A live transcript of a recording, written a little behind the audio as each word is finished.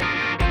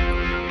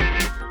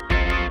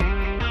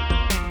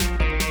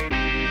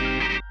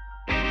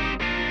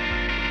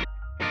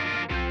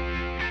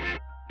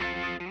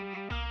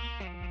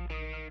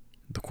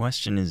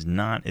question is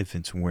not if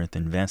it's worth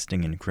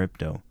investing in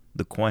crypto.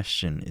 The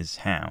question is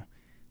how.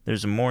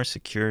 There's a more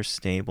secure,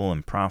 stable,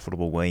 and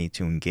profitable way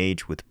to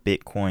engage with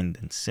Bitcoin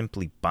than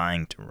simply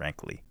buying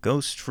directly.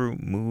 Ghost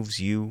Fruit moves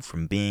you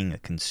from being a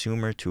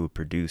consumer to a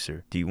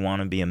producer. Do you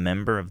want to be a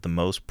member of the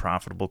most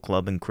profitable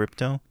club in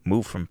crypto?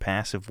 Move from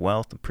passive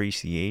wealth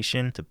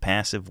appreciation to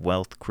passive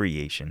wealth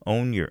creation.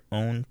 Own your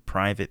own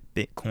private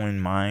Bitcoin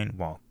mine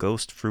while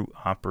Ghost Fruit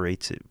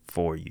operates it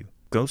for you.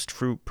 Ghost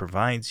Fruit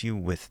provides you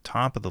with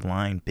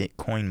top-of-the-line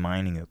Bitcoin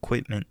mining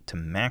equipment to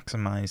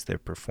maximize their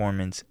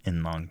performance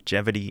and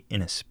longevity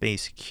in a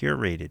space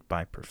curated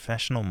by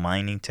professional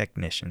mining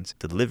technicians,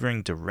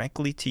 delivering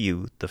directly to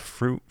you the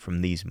fruit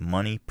from these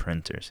money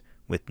printers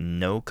with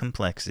no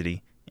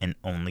complexity and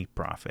only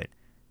profit.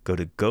 Go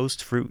to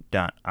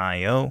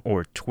ghostfruit.io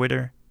or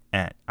Twitter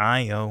at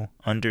io_ghostfruit.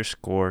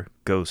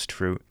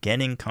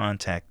 Get in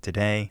contact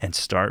today and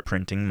start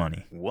printing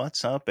money.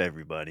 What's up,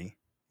 everybody?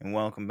 And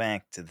welcome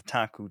back to the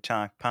Taku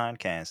Talk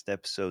Podcast,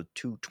 episode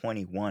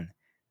 221.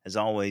 As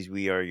always,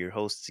 we are your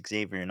hosts,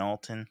 Xavier and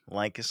Alton.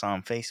 Like us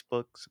on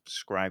Facebook,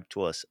 subscribe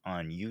to us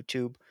on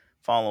YouTube,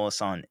 follow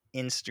us on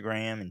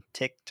Instagram and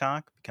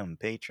TikTok, become a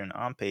patron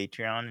on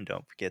Patreon, and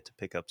don't forget to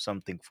pick up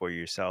something for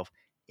yourself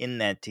in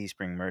that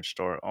Teespring merch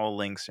store. All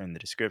links are in the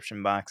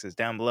description boxes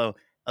down below.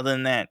 Other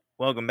than that,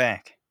 welcome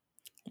back.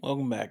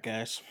 Welcome back,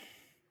 guys.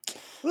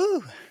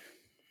 Woo!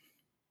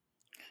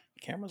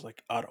 Camera's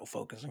like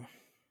auto-focusing.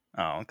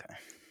 Oh, okay.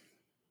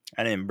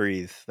 I didn't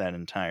breathe that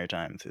entire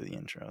time through the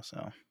intro,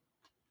 so...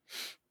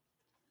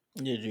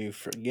 Did you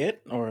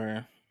forget,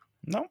 or?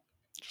 Nope.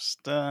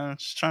 Just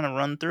trying to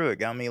run through it.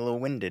 Got me a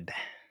little winded.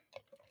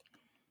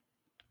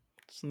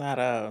 It's not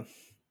a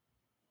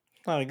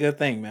good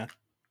thing, man.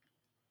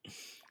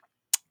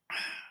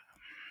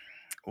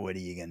 What are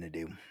you gonna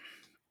do?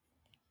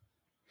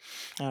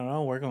 I don't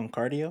know. Work on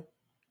cardio,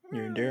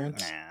 your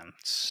endurance. Nah,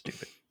 it's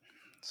stupid.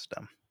 It's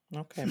dumb.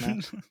 Okay,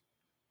 man.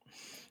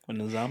 When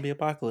the zombie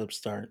apocalypse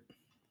start,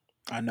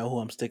 I know who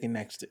I'm sticking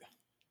next to.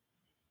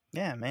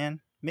 Yeah,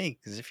 man. Me.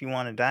 Because if you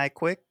want to die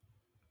quick,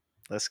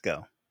 let's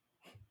go.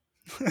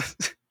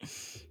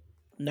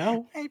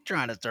 No. I ain't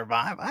trying to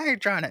survive. I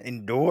ain't trying to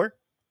endure.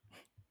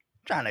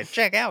 I'm trying to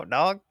check out,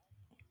 dog.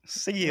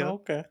 See ya.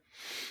 Okay.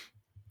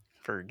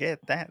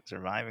 Forget that.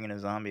 Surviving in a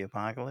zombie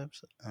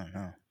apocalypse? Oh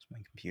no. Is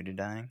my computer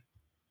dying?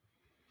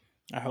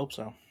 I hope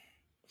so.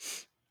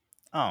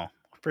 Oh,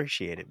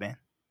 appreciate it, man.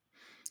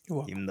 You're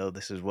welcome. Even though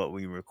this is what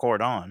we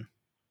record on.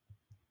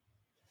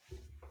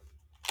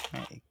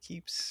 It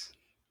keeps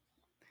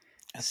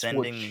That's sending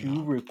what me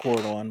you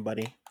record on,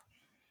 buddy.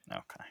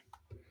 Okay.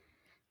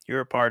 You're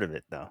a part of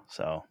it, though,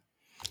 so...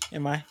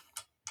 Am I?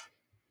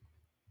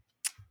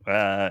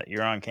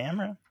 You're on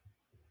camera?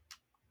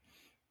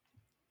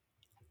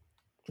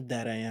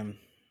 That I am.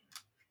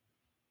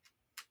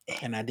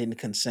 And I didn't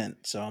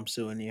consent, so I'm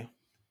suing you.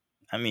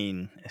 I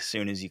mean, as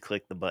soon as you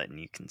click the button,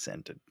 you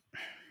consented.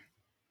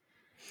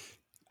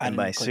 I And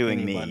by didn't click suing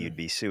any me, button. you'd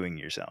be suing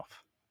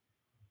yourself.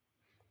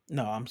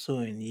 No, I'm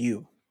suing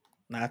you.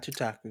 Not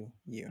Tutaku,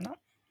 you. No,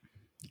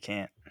 you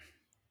can't.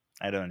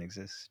 I don't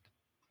exist.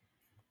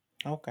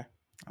 Okay.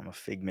 I'm a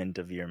figment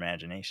of your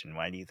imagination.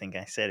 Why do you think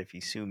I said if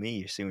you sue me,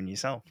 you're suing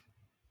yourself?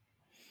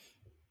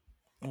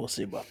 We'll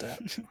see about that.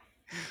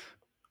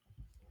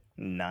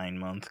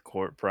 9-month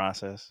court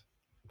process.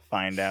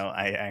 Find out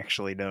I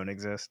actually don't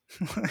exist.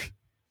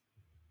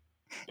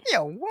 Yeah,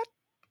 what?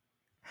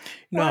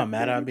 You know Why how did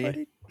mad I'd be?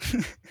 anybody...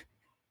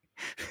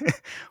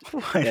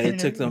 That it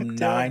took them anyone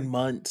tell 9 me?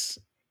 months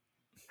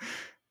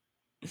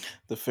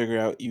to figure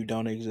out you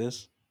don't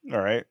exist. All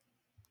right.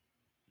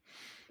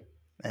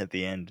 At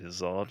the end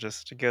is all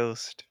just a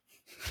ghost.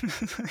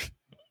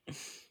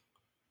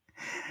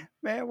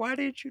 Man, why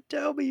didn't you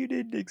tell me you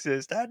didn't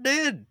exist? I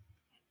did.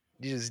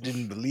 You just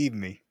didn't believe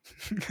me.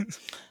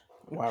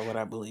 Why would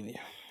I believe you?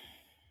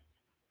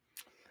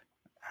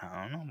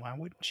 I don't know. Why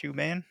wouldn't you,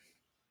 man?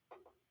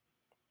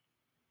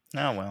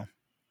 Oh, well.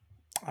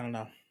 I don't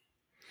know.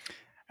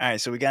 All right,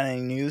 so we got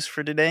any news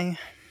for today?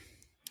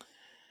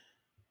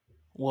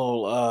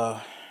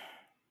 Well,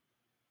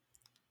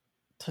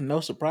 to no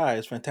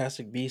surprise,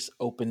 Fantastic Beasts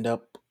opened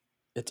up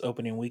its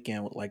opening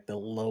weekend with like the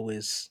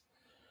lowest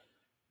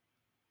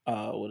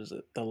what is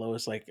it? The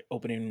lowest like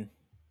opening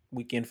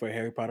weekend for a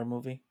Harry Potter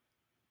movie.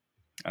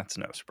 That's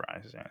no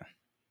surprise, yeah.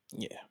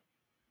 Yeah.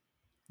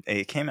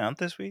 It came out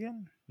this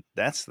weekend?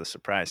 That's the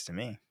surprise to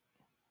me.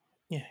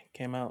 Yeah, it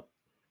came out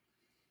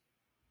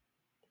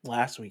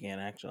last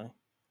weekend actually.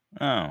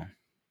 Oh.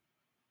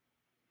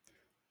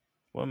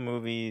 What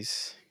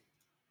movies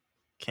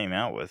came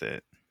out with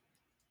it?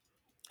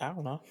 I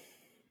don't know.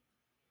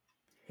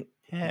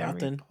 Harry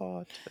Nothing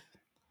Potter.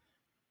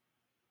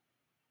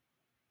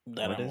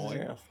 that What I'm is it?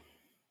 aware of.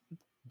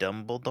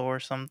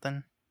 Dumbledore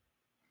something?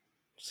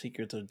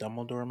 Secrets of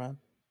Dumbledore, man.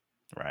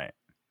 Right.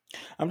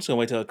 I'm just gonna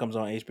wait till it comes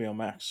on HBO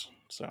Max.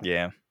 So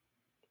Yeah.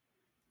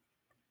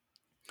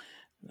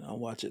 I'll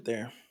watch it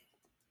there.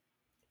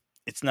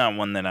 It's not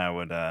one that I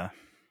would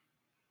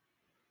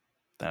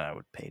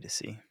pay to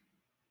see.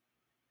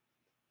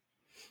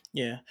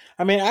 Yeah,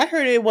 I mean, I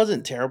heard it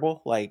wasn't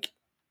terrible. Like,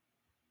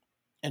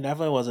 it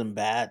definitely wasn't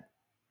bad,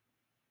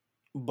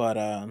 but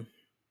I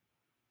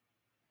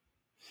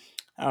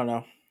don't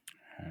know.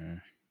 Uh,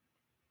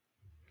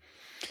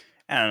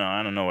 I don't know.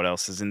 I don't know what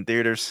else is in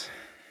theaters.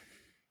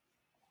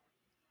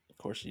 Of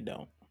course, you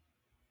don't.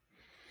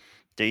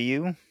 Do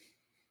you?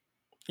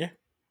 Yeah,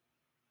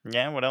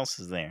 Yeah. What else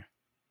is there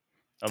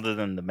other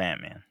than the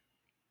Batman?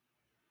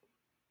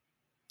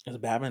 is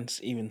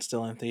Batman's even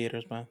still in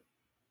theaters, man?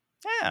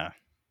 Yeah,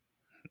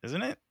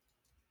 isn't it?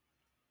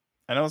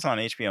 I know it's on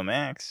HBO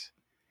Max.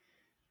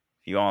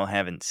 If you all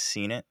haven't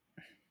seen it,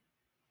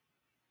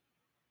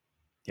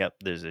 yep,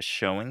 there's a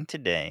showing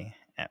today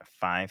at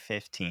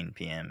 5:15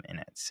 p.m. and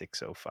at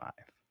 6:05.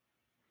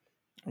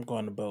 I'm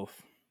going to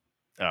both.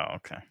 Oh,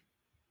 okay.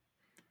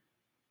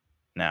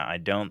 Now I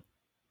don't.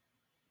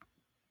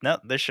 No,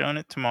 they're showing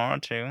it tomorrow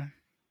too.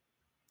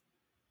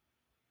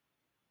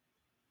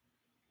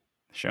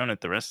 They're showing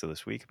it the rest of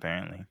this week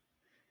apparently.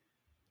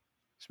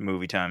 These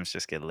movie times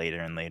just get later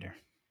and later.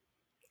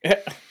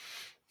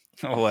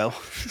 Oh well.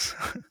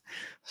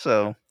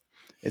 So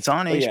it's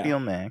on But yeah,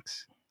 HBO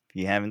Max. If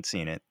you haven't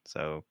seen it,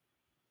 so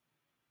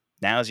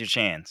now's your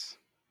chance.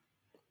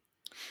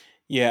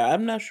 yeah,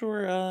 I'm not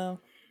sure. I'm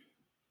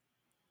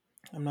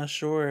not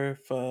sure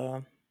if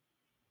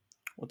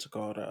what's it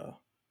called?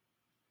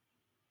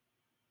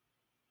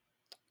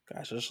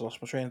 Gosh, I just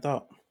lost my train of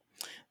thought.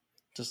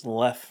 Just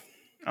left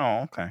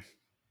Oh, okay.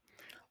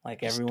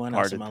 like Just everyone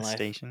else in departed my the life.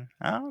 station.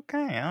 Oh,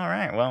 okay, all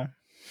right. Well,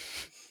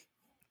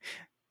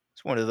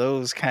 it's one of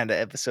those kind of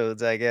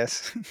episodes, I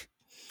guess.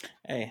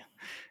 Hey,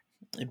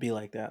 it'd be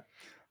like that.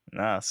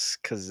 No, it's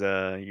because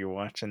you're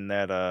watching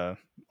that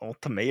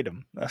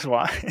Ultimatum. That's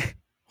why.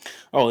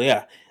 Oh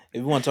yeah,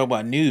 if you want to talk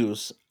about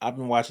news, I've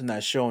been watching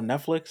that show on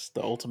Netflix,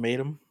 The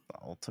Ultimatum.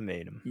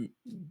 Ultimatum.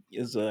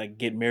 Is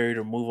get married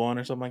or move on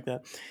or something like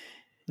that.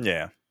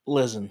 Yeah.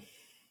 Listen,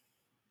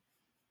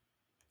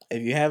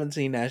 if you haven't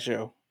seen that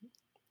show,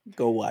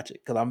 go watch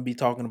it because I'm gonna be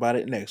talking about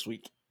it next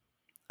week.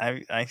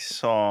 I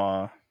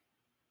saw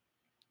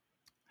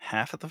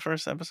half of the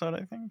first episode,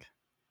 I think.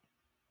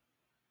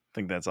 I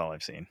think that's all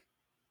I've seen.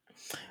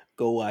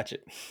 Go watch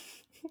it.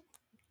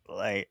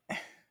 Like,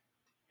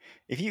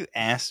 if you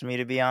asked me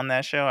to be on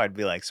that show, I'd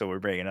be like, "So we're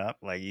breaking up."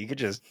 Like, you could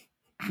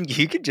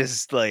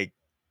just like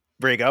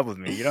break up with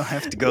me. You don't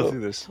have to go Well,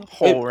 through this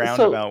whole so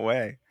roundabout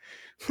way.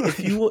 if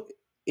you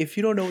if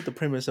you don't know what the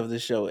premise of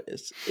this show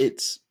is,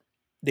 it's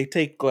they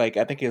take like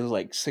I think it was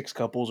like six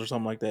couples or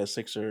something like that,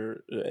 six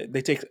or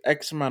they take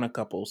X amount of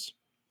couples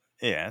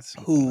Yeah, it's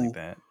something like who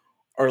that.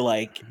 are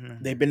like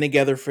they've Mhm. been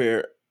together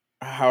for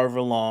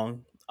however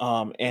long,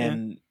 Yeah.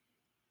 and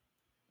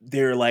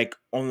they're like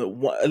on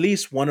at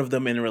least one of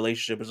them in a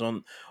relationship is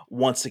on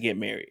wants to get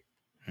married.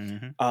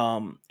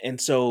 Hmm. And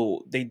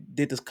so they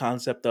did this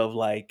concept of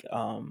like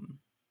one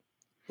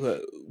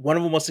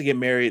of them wants to get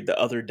married, the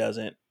other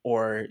doesn't,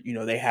 or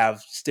they have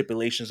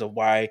stipulations of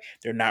why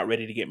they're not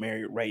ready to get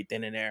married right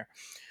then and there.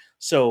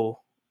 So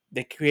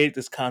they created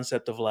this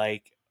concept of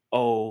like,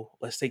 oh,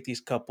 let's take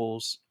these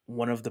couples.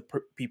 One of the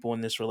people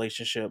in this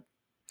relationship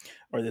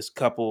or this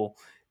couple,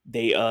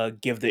 they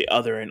give the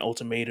other an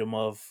ultimatum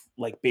of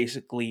like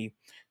basically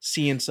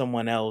seeing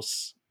someone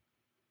else,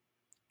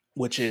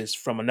 which is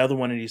from another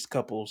one of these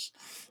couples,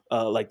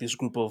 like this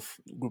group of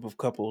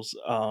couples,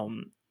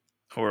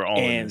 Who are all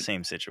in the and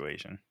same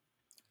situation.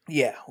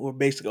 yeah, we're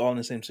basically all in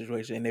the same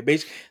situation, and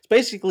it's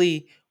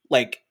basically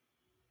like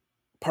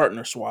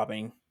partner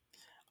swapping,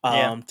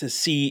 Yeah. to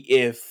see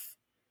if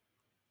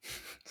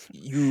It's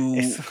you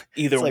it's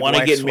either like want to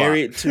wife get swap.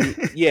 married to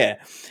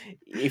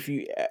if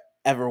you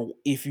ever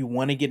if you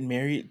want to get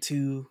married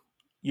to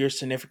your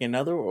significant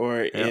other,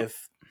 or Yep.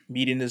 if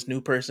meeting this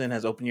new person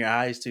has opened your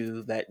eyes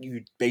to that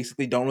you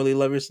basically don't really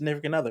love your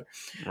significant other.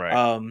 Right.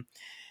 Um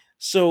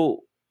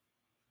so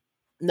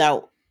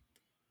now,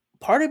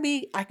 part of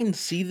me, I can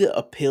see the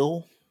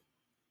appeal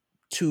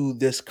to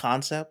this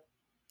concept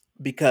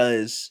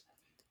because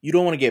you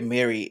don't want to get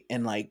married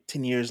and like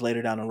 10 years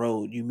later down the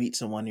road you meet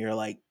someone, you're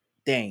like,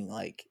 dang,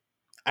 like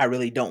I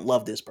really don't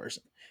love this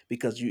person.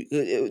 Because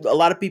a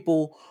lot of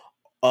people,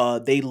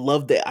 they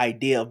love the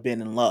idea of being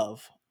in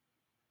love,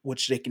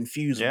 which they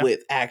confuse Yeah.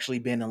 with actually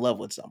being in love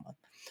with someone.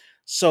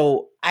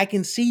 So I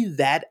can see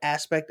that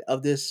aspect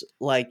of this.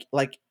 Like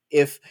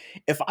if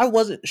I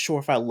wasn't sure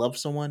if I love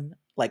someone,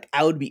 like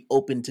I would be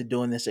open to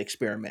doing this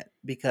experiment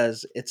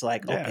because it's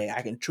like, Yeah. okay,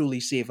 I can truly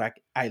see if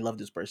I love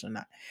this person or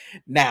not.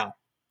 Now,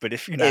 But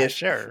if you're not if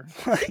sure,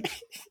 like,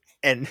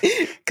 and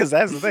because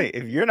that's the thing,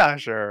 if you're not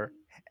sure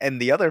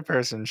and the other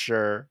person's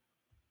sure,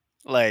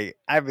 like,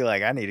 I'd be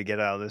like, I need to get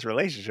out of this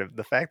relationship.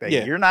 The fact that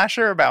yeah, you're not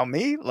sure about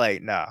me,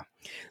 like, nah.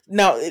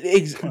 now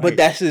but Like,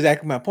 that's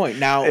exactly my point.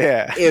 Now,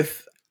 yeah.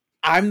 if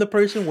I'm the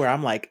person where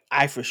I'm like,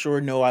 I for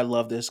sure know I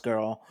love this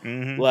girl,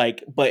 Mm-hmm.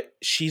 like, but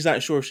she's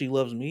not sure if she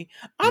loves me.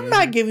 I'm Mm-hmm.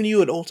 not giving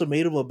you an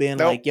ultimatum of being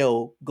Nope. like,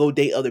 yo, go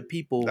date other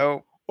people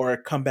Nope. or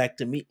come back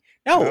to me.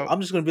 No, Nope. I'm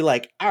just gonna be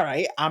like, all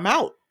right, I'm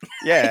out.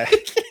 Yeah.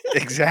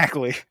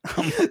 Exactly.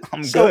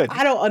 I'm So good.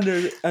 I don't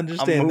I'm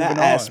understand that moving on.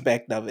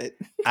 aspect of it.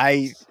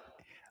 I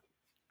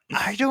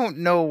I don't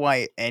know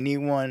why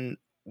anyone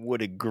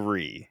would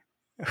agree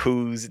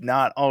who's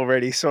not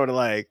already sort of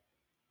like,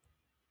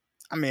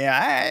 I mean,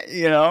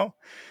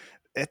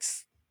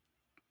 it's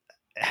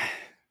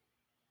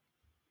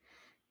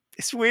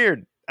it's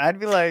weird. I'd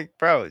be like,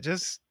 bro,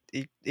 just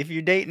if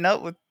you're dating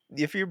up with,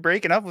 if you're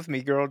breaking up with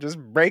me, girl, just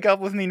break up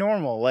with me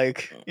normal.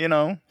 Like,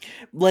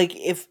 Like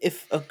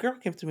if a girl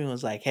came to me and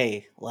was like,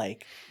 "Hey,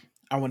 like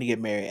I want to get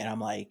married," and I'm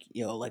like,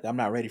 "Yo, like I'm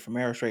not ready for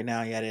marriage right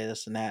now, yada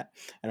this and that,"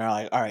 and they're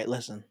like, "All right,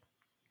 listen,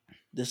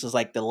 this is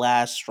like the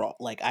last straw.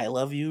 Like I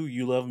love you,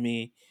 you love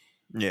me.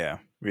 yeah,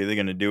 we're either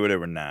gonna do it or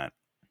we're not.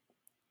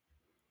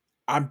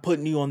 I'm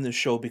putting you on this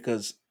show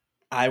because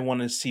I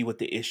want to see what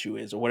the issue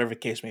is, or whatever the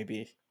case may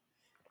be."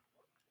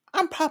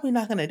 I'm probably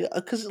not gonna do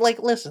because, like,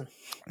 listen,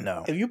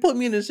 No, if you put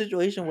me in a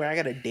situation where I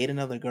gotta date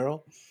another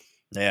girl,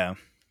 yeah,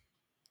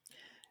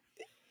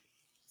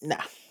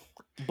 nah.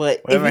 But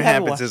if whatever you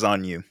haven't happens watched, is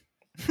on you.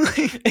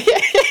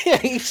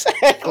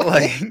 exactly,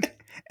 Like,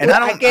 and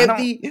I I can't don't,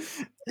 be,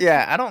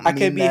 yeah, I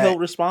can't be held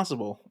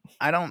responsible.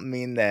 I don't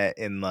mean that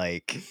in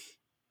like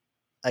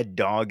a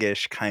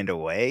doggish kind of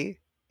way.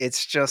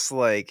 It's just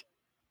like,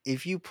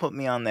 if you put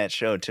me on that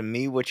show, to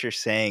me, what you're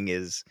saying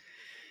is,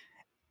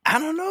 I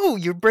don't know,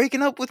 you're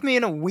breaking up with me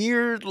in a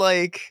weird,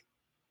 like,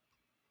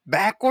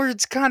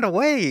 backwards kind of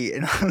way.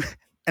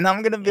 And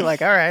I'm going to be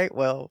like, all right,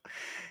 well,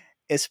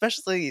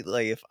 especially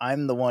like if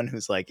I'm the one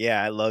who's like,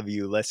 yeah, I love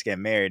you, let's get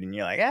married. And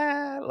you're like,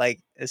 like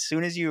as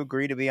soon as you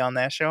agree to be on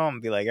that show, I'm gonna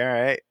be like, all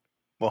right,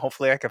 well,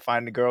 hopefully I can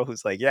find a girl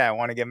who's like, yeah, I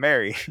want to get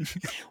married.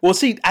 Well,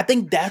 see, I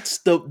think that's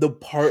the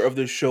part of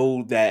the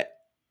show that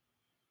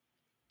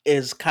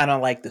is kind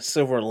of like the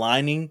silver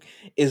lining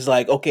is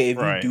like, okay, if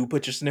you Right. do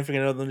put your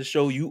significant other on the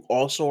show, you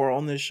also are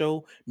on this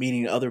show,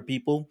 meeting other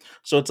people.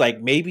 So it's like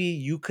maybe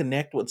you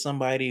connect with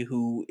somebody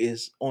who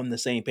is on the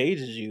same page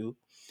as you,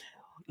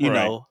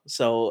 Right.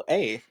 So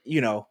hey,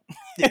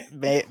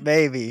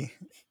 Baby.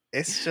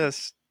 It's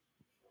just,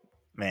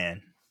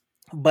 man,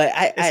 but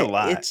it's a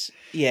lot. it's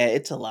yeah,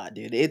 it's a lot,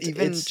 dude.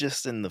 Even It's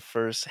just in the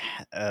first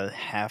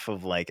half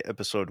of like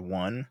episode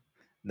one,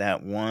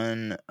 that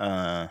one,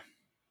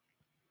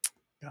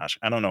 gosh,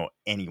 I don't know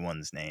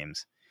anyone's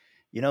names.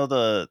 You know,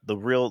 the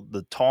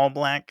tall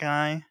black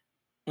guy.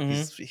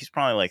 mhm. He's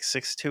probably like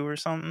 6'2" or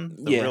something.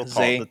 Yeah, The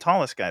Zay.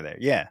 tallest guy there.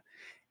 Yeah,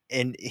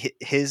 and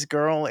his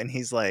girl, and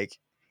he's like,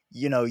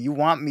 you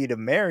want me to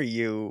marry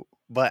you,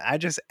 but I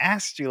just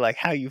asked you like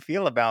how you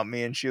feel about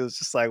me, and she was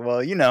just like, well,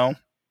 like, I'm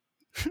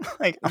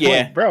like,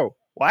 Yeah. bro,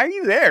 why are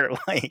you there?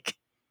 Like,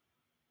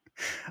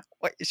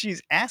 what?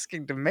 She's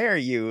asking to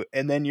marry you,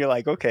 and then you're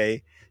like,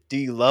 okay, do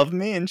you love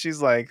me? And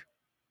she's like,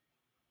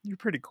 you're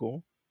pretty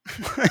cool.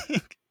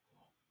 Like,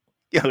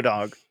 yo,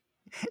 dog,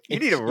 you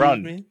need to Excuse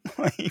run. me.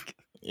 Like,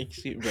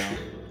 Excuse bro.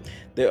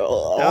 They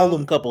all that was,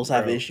 them couples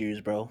have bro. issues,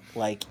 bro.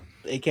 Like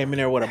they came in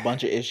there with a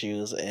bunch of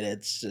issues, and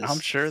it's I'm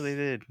just sure they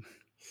did.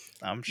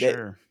 I'm that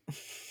sure.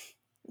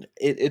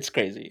 it's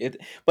crazy.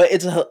 But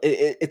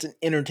it's an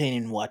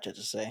entertaining watch, I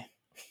just say,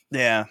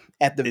 Yeah,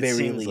 at the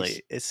very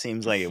least. it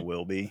seems like it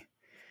will be.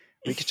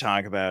 We could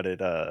talk about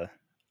it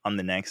on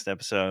the next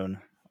episode.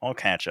 I'll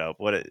catch up.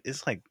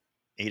 It's like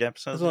 8 There's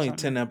episodes or only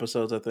something? 10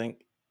 episodes, I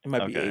think. It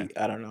might be Okay. 8.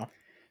 I don't know.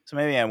 So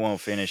maybe I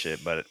won't finish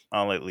it, but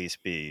I'll at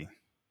least be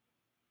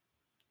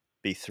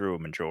through a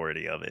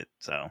majority of it.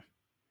 So,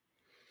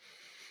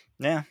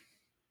 yeah.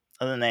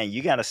 Other than that,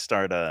 you got to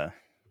start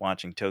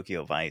watching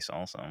Tokyo Vice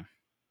also.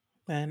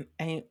 Man,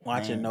 I ain't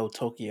watching Man, no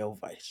Tokyo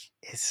Vice.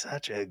 it's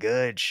such a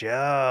good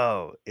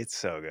show. It's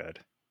so good.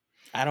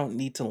 I don't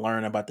need to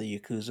learn about the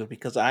Yakuza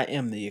because I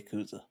am the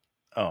Yakuza.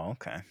 Oh,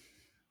 okay.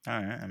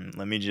 All right.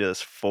 Let me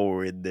just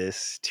forward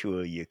this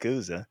to a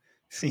Yakuza.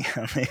 See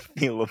how they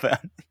feel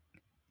about it.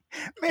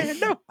 Man,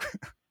 no.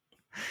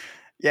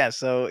 Yeah,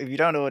 so if you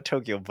don't know what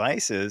Tokyo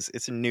Vice is,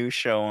 it's a new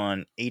show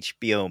on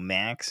HBO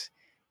Max.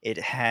 It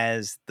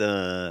has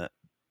the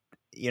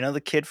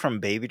kid from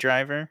Baby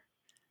Driver?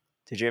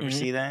 Did you ever Hmm.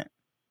 see that?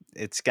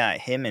 It's got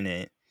him in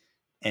it,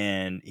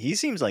 and he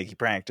seems like he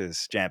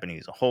practiced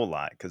Japanese a whole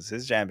lot because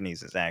his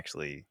Japanese is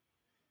actually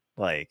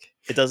like,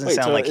 it doesn't Wait,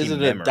 sound so like he is it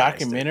a memorized it.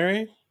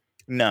 documentary?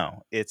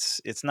 No,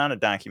 it's not a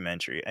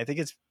documentary. I think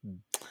it's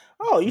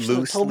Oh, you should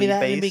have told me loosely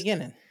that in the based.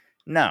 beginning.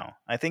 No,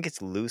 I think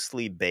it's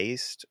loosely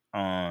based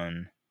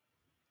on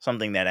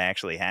something that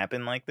actually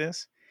happened like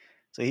this.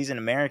 So he's an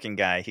American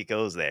guy. He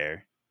goes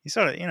there. He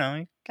sort of, he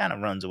kind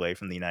of runs away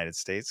from the United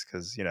States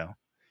because,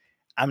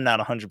 I'm not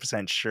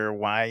 100% sure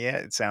why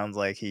yet. It sounds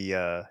like he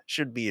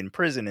should be in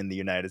prison in the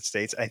United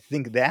States. I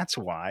think that's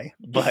why.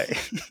 But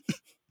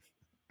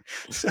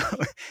so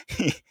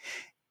he,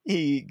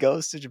 he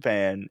goes to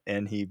Japan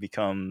and he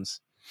becomes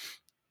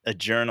a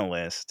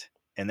journalist.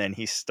 And then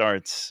he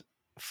starts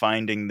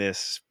finding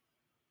this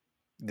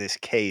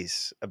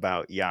case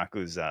about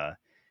Yakuza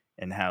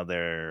and how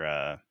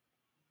they're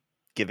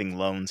giving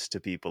loans to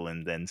people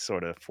and then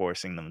sort of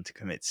forcing them to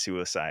commit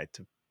suicide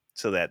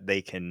so that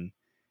they can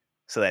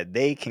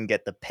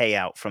get the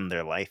payout from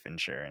their life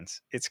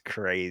insurance. It's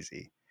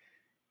crazy.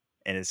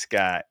 And it's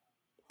Hold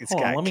on,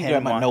 got let me grab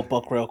Ken my Wa-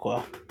 notebook real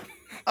quick.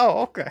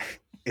 Oh, okay.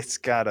 It's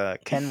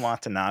got Ken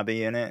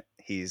Watanabe in it.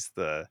 He's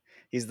the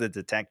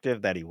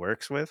detective that he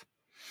works with,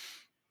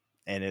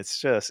 and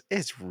it's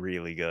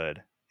really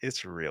good.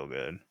 It's real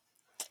good.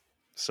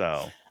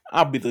 So,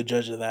 I'll be the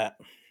judge of that.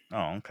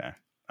 oh, okay.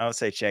 I would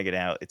say check it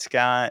out. It's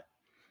got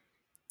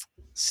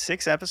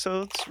 6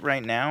 episodes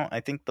right now.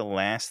 I think the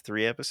last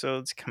 3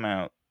 episodes come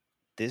out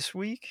this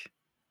week.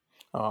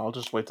 Oh, I'll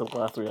just wait till the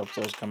last 3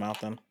 episodes come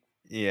out then.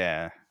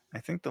 Yeah, I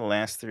think the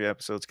last 3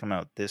 episodes come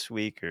out this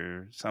week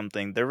or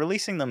something. They're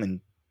releasing them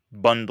in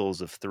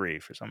bundles of 3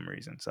 for some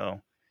reason.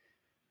 So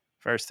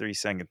first 3,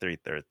 second 3,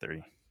 third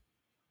 3.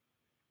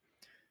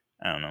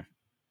 I don't know.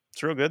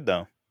 It's real good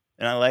though,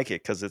 and I like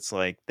it because it's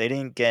like they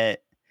didn't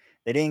get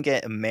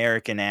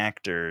American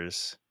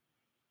actors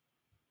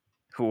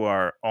who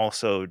are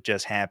also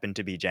just happen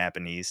to be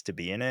Japanese to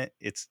be in it.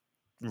 It's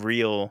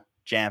real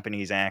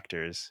Japanese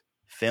actors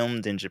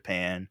filmed in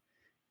Japan,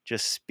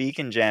 just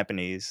speaking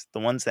Japanese. The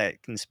ones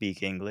that can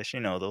speak English,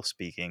 they'll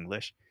speak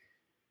English.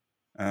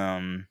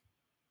 Um,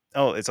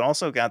 oh, it's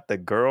also got the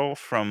girl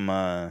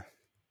from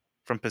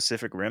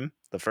Pacific Rim,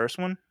 the first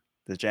one,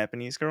 the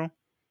Japanese girl.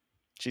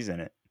 She's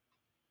in it.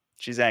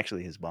 She's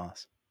actually his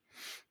boss.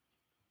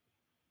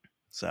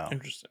 So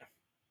Interesting.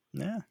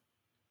 yeah,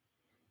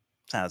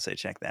 so I would say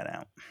check that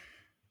out.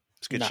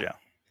 It's a good No. show.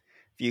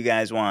 If you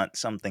guys want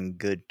something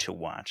good to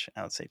watch,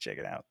 I would say check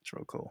it out. It's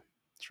real cool.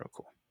 It's real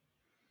cool.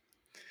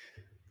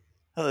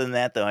 Other than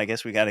that, though, I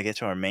guess we got to get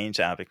to our main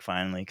topic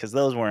finally, because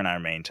those weren't our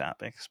main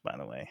topics, by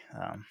the way.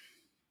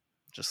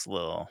 Just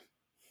little,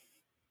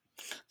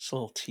 It's a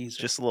little teaser.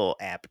 just little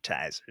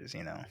appetizers,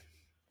 A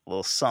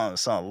little something,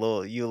 something, a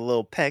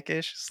little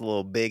peckish. It's a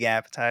little big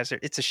appetizer.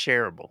 It's a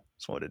shareable.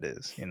 That's what it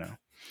is.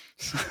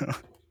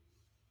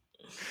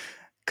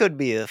 Could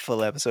be a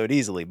full episode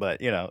easily, but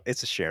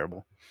it's a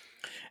shareable.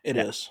 It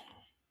Now, is.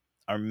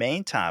 our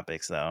main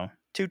topics, though,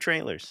 2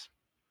 trailers,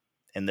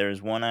 and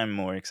there's one I'm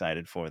more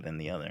excited for than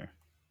the other.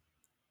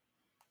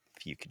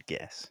 If you could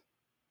guess,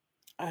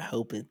 I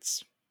hope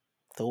it's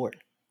Thor.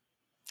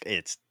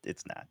 it's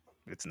not.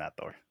 It's not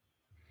Thor.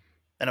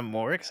 And I'm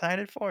more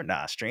excited for?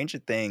 Nah, Stranger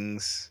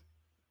Things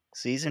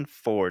season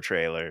 4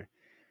 trailer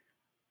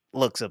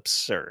looks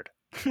absurd.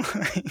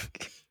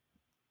 Like,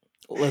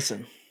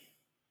 Listen,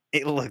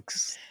 it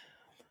looks it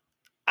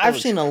I've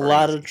looks seen a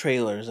lot of crazy.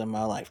 trailers in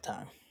my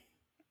lifetime.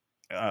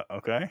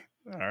 Okay,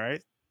 all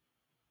right,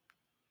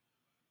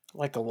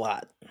 Like a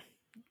lot.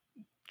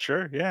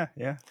 sure, yeah,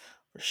 yeah,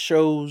 For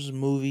shows,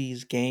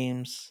 movies,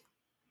 games.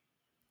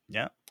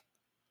 yeah.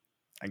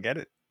 I get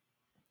it.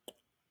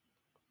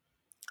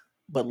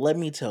 But let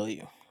me tell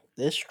you,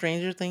 this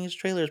Stranger Things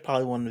trailer is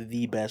probably one of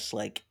the best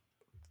like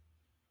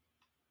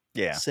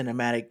Yeah,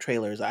 cinematic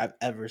trailers I've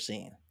ever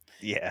seen.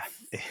 yeah.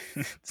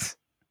 It's,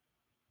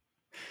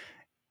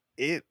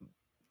 it,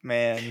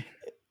 man.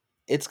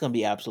 It's gonna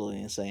be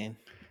absolutely insane,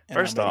 and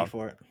I'm First ready off,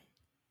 for it.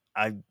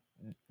 I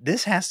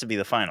this has to be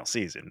the final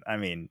season. I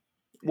mean,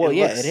 it Well,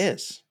 yeah, it looks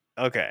is.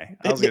 okay.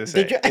 I was gonna Did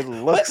say you? it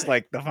What? looks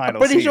like the I'm final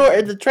pretty sure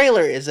in season. the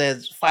trailer it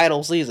says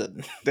final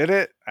season. Did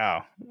it? Oh,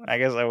 I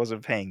guess I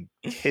wasn't paying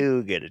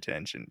too good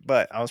attention,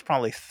 but I was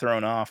probably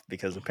thrown off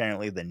because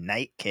apparently the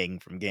Night King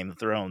from Game of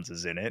Thrones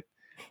is in it.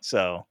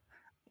 So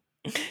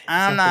It's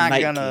I'm not the not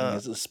Night King; gonna,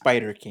 it's the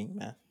Spider King,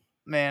 man.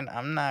 man,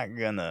 I'm not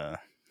gonna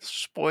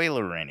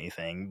spoiler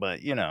anything, but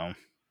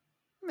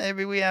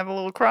maybe we have a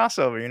little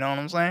crossover. You know what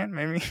I'm saying?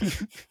 Maybe,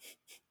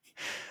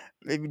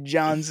 maybe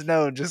Jon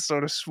Snow just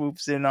sort of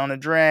swoops in on a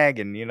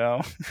dragon.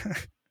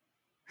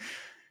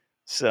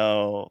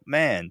 So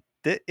man,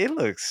 it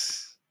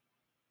looks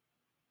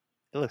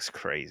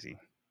crazy.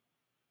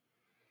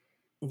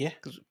 Yeah,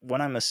 Because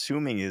what I'm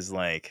assuming is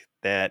like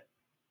that.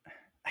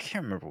 I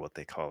can't remember what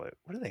they call it.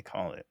 What do they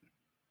call it?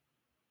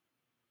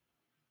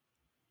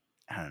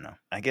 I don't know.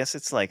 I guess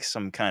it's like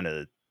some kind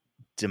of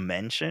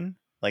dimension,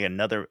 like an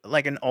the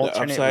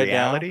alternate Upside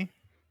Down. reality.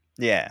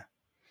 Yeah.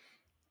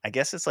 I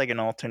guess it's like an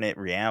alternate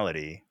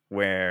reality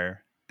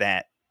where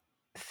that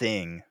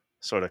thing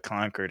sort of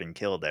conquered and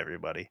killed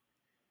everybody.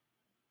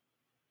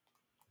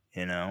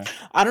 You know?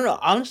 I don't know.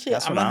 Honestly,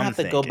 That's I'm what gonna I'm have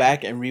to go thinking.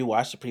 back and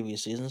rewatch the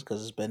previous seasons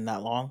because it's been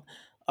that long.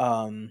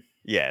 Um,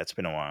 Yeah, it's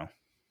been a while.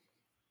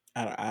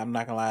 I'm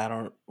not gonna lie. I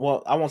don't.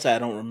 Well, I won't say I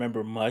don't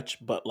remember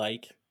much, but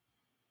like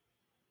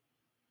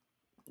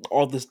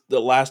the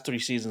last 3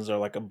 seasons are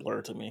like a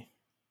blur to me.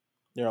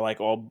 They're like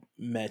all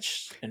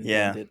meshed and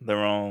Yeah, blended.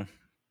 they're all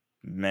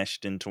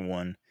meshed into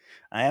one.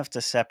 I have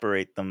to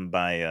separate them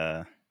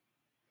by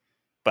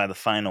the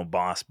final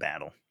boss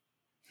battle.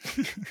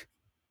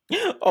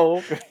 Oh,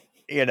 okay.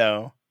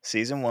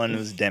 Season 1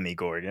 was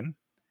Demigorgon.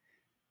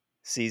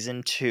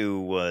 Season 2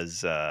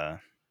 was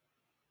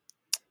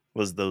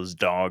those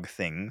dog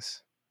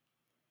things,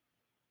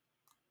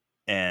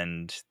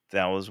 and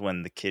that was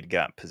when the kid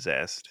got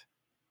possessed.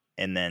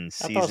 And then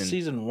I thought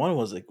season 1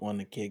 was like when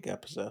the kid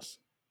got possessed.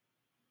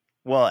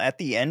 well, at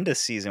the end of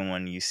season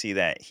 1 you see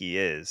that he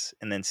is,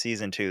 and then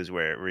season 2 is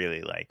where it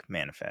really like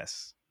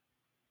manifests.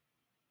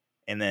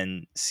 And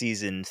then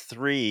season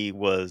 3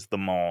 was the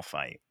mall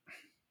fight.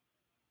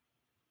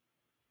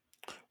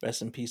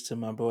 Rest in peace to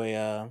my boy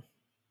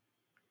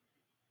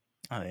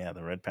Oh yeah,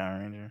 the Red Power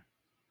Ranger.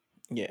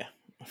 Yeah,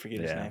 I forget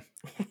his Yeah,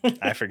 name.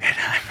 I forget.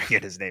 I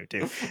forget his name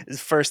too.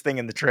 His first thing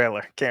in the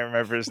trailer. Can't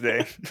remember his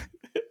name.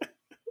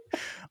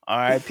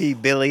 R.I.P.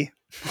 Billy.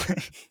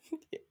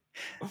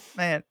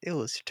 Man, it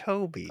was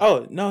Toby.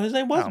 Oh no, his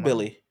name I was don't know.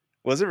 Billy.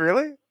 Was it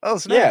really? Oh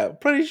snap! Yeah,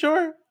 pretty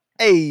sure.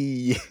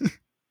 Hey,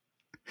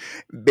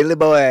 Billy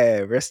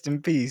boy, rest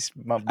in peace,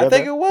 my I think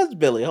brother. it was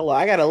Billy. Hold on,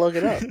 I gotta look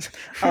it up.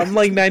 I'm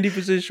like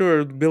 90% sure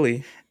it was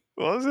Billy.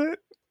 What was it?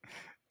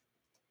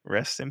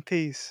 Rest in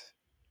peace.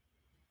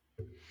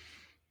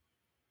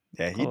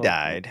 Yeah, he Oh,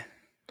 died.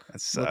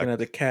 That looking at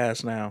the sucked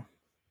cast now.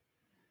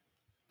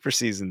 for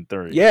season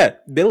 3. Yeah,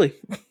 Billy.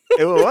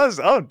 It was.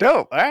 Oh,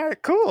 dope. All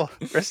right, cool.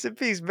 Rest in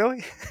peace,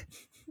 Billy.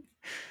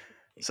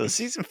 So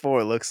season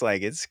 4 looks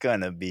like it's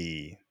gonna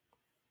be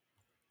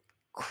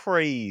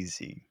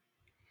crazy.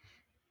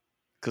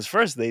 Cause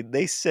first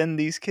they send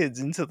these kids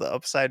into the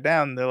upside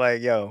down. They're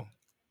like, "Yo,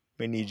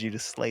 we need you to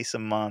slay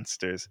some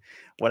monsters."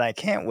 What I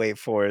can't wait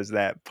for is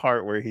that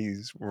part where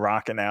he's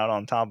rocking out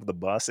on top of the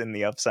bus in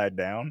the upside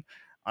down.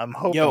 I'm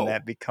hoping Yo,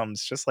 that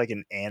becomes just like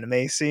an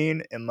anime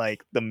scene and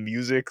like the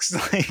music's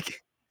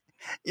like,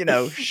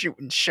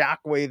 shooting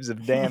shockwaves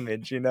of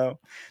damage,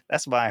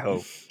 That's my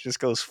hope. Just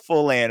goes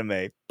full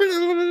anime.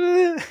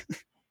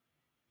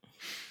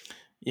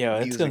 yeah,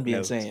 it's gonna Music be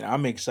notes. insane.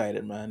 I'm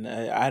excited, man.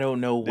 I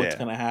don't know what's Yeah.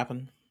 gonna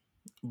happen,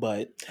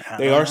 but I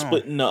they don't are know.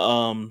 splitting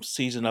the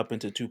season up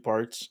into 2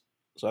 parts.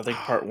 So I think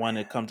Oh part one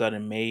man. it comes out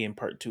in May and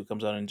part two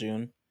comes out in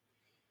June.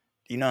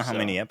 Do you know how So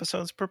many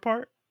episodes per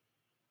part?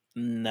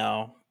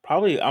 no,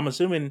 probably I'm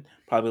assuming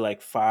probably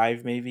like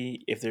five,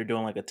 maybe if they're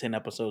doing like a 10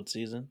 episode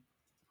season.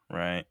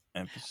 Right.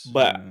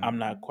 But I'm Episode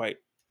not quite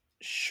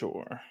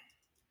sure.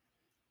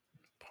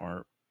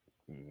 part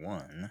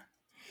 1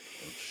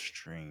 of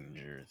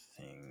Stranger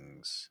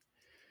Things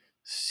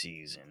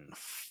season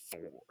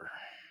 4.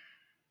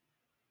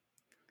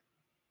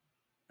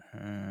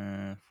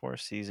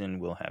 Fourth season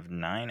will have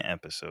 9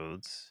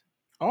 episodes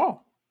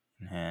Oh,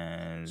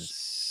 and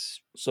s-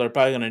 has so they're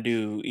probably gonna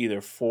do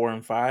either 4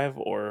 and 5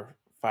 or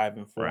 5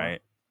 and 4.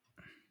 right.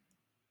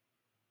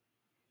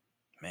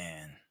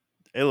 Man,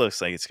 it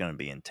looks like it's going to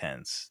be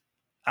intense.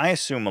 I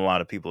assume a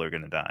lot of people are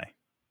going to die.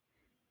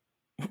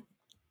 Oh,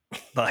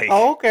 Like,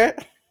 okay.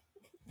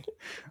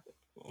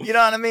 you know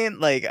what I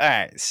mean? Like, all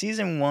right,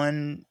 season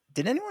 1,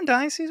 did anyone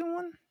die season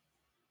 1?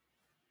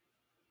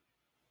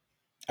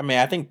 I mean,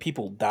 I think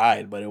people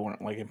died, but it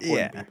weren't like important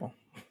Yeah. people.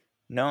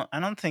 No, I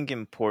don't think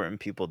important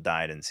people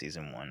died in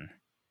season 1.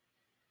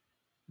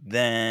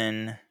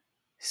 Then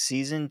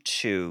season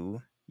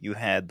 2, you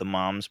had the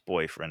mom's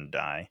boyfriend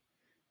die,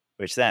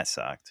 which that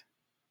sucked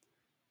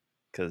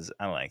cuz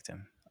I liked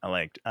him. I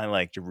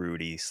liked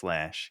Rudy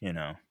slash,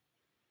 Samwise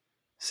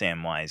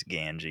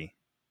Ganji.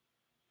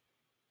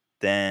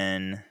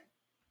 Then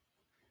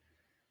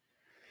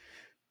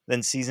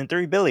season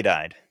 3 Billy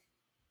died.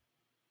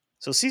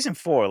 So season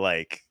 4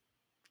 like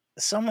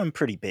someone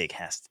pretty big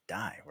has to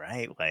die,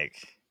 right?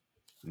 Like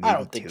I maybe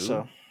don't think 2?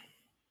 so.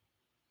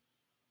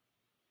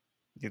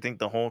 Do you think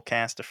the whole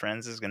cast of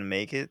Friends is going to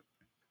make it?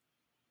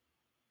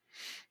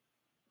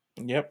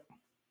 Yep.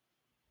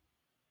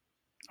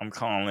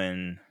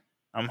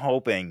 I'm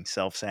hoping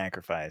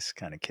self-sacrifice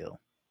kind of kill.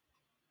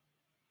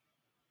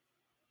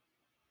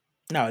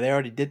 No, they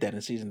already did that in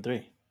season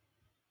 3.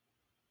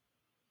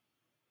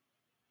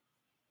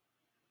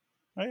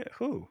 Wait,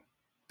 who?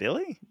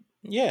 Billy?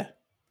 Yeah.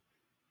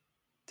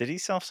 Did he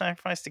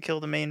self-sacrifice to kill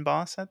the main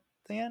boss at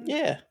the end?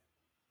 Yeah.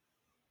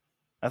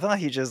 I thought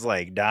he just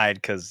like died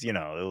because it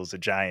was a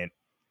giant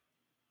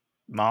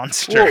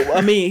monster. Well,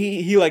 I mean,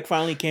 he like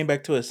finally came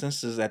back to his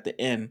senses at the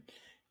end,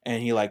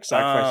 and he like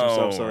sacrificed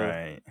himself Oh so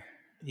right,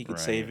 he could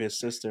save right. his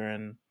sister,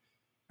 and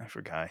I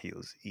forgot he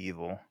was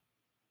evil.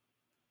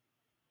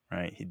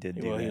 Right, he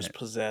did do well, he was that.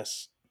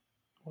 possessed.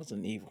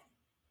 Wasn't evil.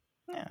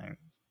 Yeah,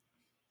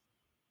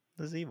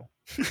 he was evil.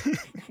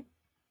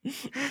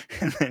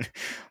 And then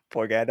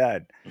poor guy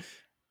died.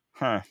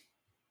 Huh?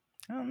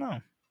 I don't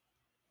know.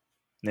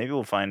 Maybe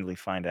we'll finally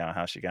find out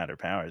how she got her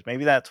powers.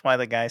 Maybe that's why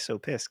the guy's so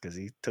pissed because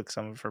he took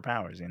some of her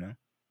powers. Oh,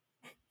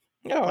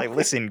 Like, okay.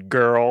 listen,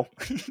 girl,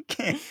 you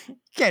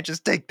can't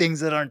just take things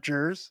that aren't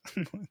yours.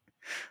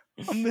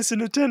 I'm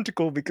missing a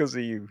tentacle because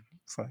of you.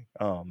 It's like,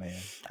 oh man,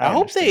 I I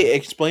hope understand. they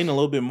explain a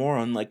little bit more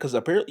on like because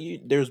apparently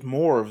there's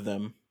more of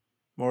them,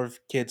 more of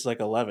kids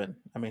like 11.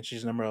 I mean,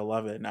 she's number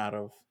 11 out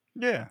of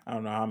Yeah, I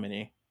don't know how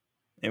many.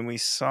 and we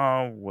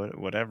saw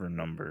whatever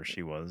number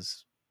she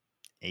was,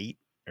 8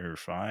 or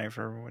 5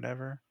 or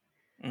whatever.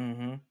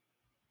 Mm-hmm.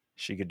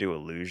 She could do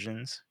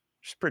illusions.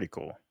 Which is pretty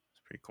cool.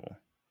 It's pretty cool.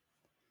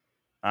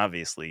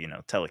 Obviously,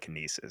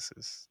 telekinesis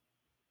is.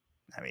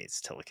 I mean,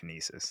 it's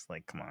telekinesis.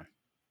 Like, come on.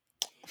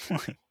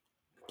 Like,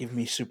 Give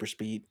me super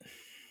speed.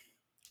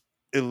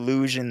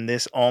 illusion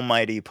this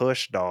almighty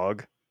push,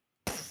 dog.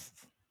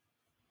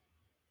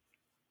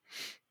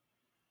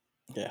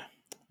 Yeah,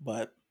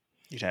 but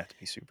You'd have to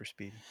be super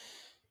speedy.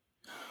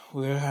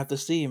 we'll have to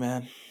see,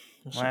 man.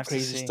 There's We'll some have to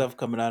crazy see. stuff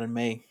coming out in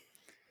May.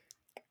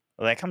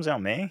 Well, that comes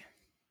out May.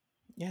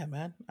 Yeah,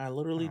 man. I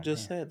literally Oh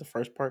just man. said the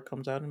first part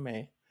comes out in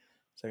May.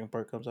 Second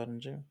part comes out in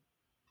June.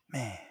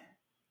 Man,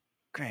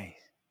 crazy,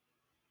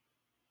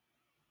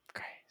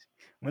 crazy.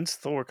 When's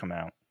Thor come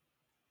out?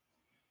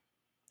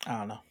 I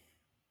don't know.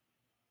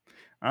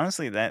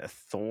 Honestly, that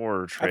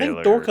Thor I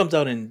think Thor trailer, comes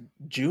out in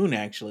June.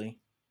 Actually,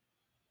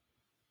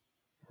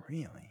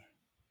 really?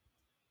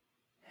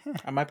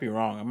 I might be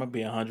wrong. I might be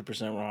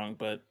 100% wrong,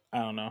 but I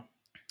don't know.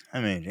 I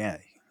mean, yeah,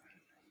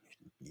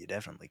 you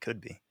definitely could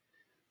be.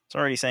 It's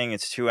already saying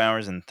it's 2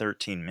 hours and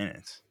 13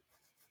 minutes.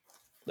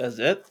 That's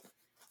it.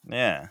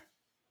 Yeah,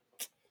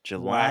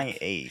 July Whack.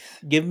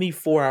 8th. Give me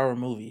 4 hour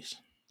movies.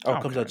 Oh,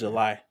 it comes Okay, out man.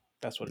 July.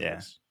 That's what it Yeah,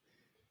 is.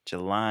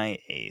 July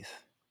 8th.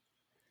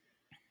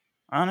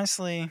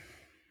 Honestly,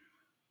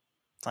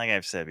 like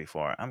I've said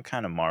before, I'm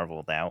kind of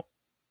marveled out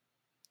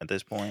at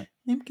this point.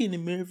 I'm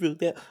getting Marvel.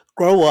 That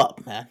grow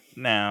up, man.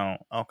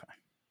 Now, okay.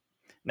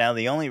 Now,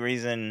 the only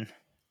reason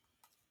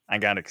I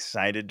got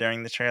excited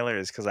during the trailer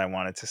is because I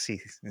wanted to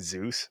see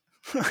Zeus.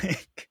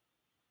 Like,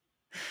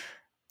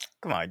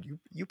 come on,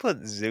 you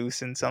put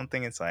Zeus in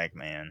something, it's like,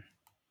 man,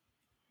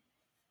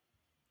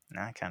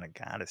 now I kind of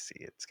gotta see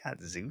it. It's got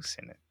Zeus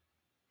in it.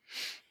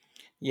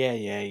 Yeah,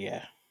 yeah,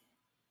 yeah.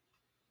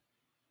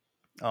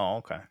 Oh,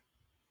 okay.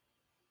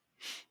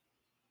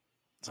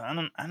 So I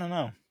don't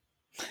know.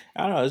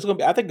 I don't know. It's gonna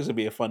be. I think it's gonna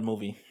be a fun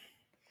movie.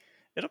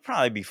 It'll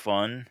probably be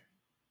fun.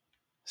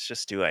 It's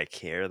just, do I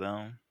care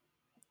though?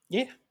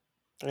 Yeah,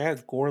 I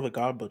got Gore the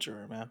God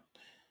Butcher, man.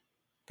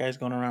 Guy's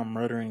going around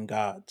murdering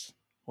gods.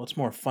 What's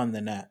more fun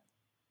than that?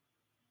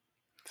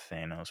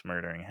 Thanos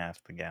murdering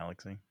half the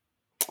galaxy.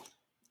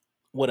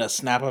 With a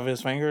snap of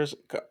his fingers,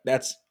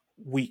 that's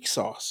weak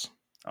sauce.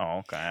 Oh,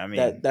 okay. I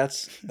That mean,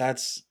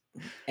 that's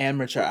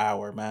amateur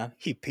hour, man.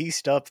 he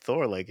pieced up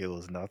Thor like it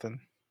was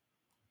nothing.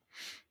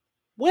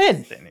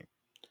 When? Then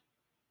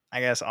I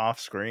guess off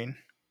screen,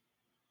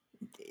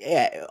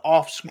 Yeah,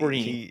 off he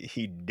screen.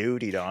 he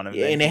dutied on him.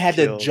 Yeah, Then and they he had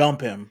to killed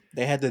jump him.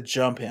 They had to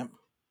jump him.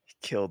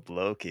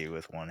 Loki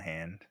with one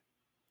hand.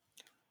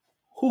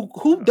 Who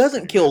That was doesn't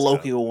pretty kill messed up.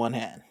 Loki with one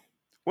hand?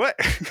 What?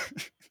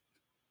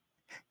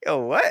 Yo,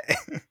 what?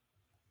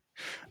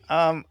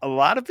 A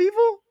lot of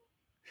people.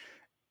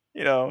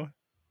 You know,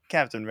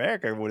 Captain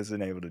America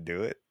wasn't able to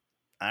do it.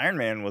 Iron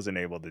Man wasn't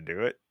able to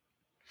do it.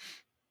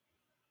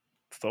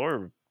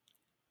 Thor,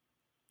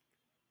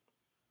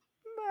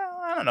 well,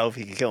 I don't know if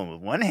he could kill him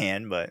with one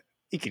hand, but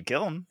he could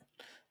kill him.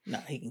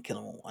 Nah, he can kill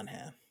him with one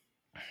hand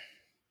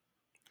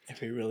if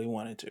he really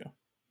wanted to.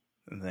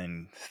 And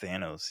then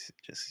Thanos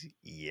just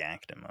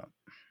yacked him up.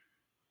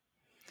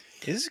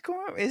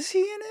 Is he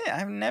in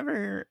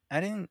it? I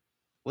didn't.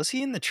 Was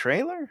he in the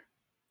trailer?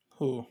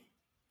 Who?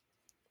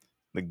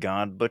 The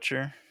God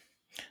Butcher.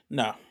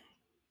 No.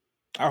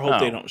 I hope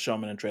they Oh, don't show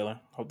him in the trailer.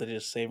 I hope they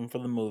just save him for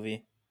the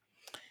movie,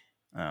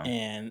 oh,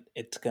 and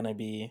it's gonna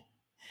be.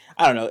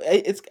 I don't know.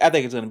 It's. I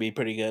think it's gonna be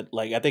pretty good.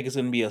 Like I think it's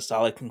gonna be a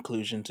solid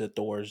conclusion to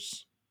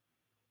Thor's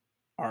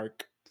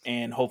arc,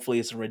 and hopefully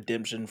it's a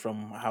redemption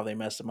from how they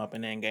messed him up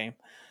in Endgame.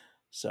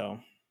 So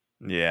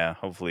yeah.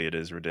 Hopefully it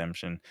is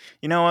redemption.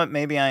 You know what?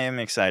 Maybe I am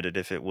excited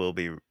if it will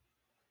be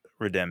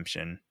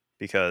redemption,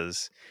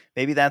 because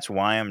maybe that's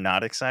why I'm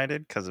not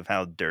excited, because of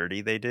how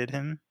dirty they did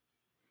him.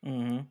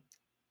 hmm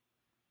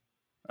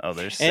Oh,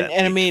 there's and set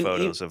and I leaked mean,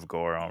 photos of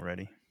Gore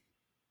already.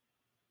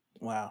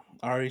 wow,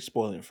 already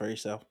spoiling it for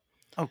yourself.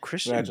 Oh,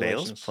 Christian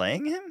Bale's Congratulations,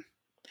 playing him?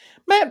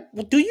 man.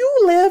 Do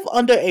you live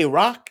under a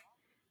rock?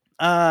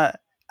 Uh,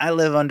 I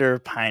live under a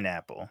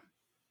pineapple.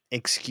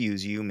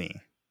 Excuse you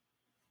me.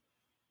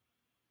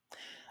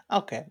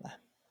 Okay, man.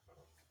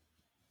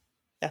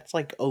 That's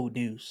like old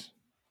news.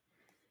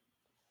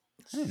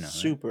 I didn't know that.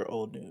 Super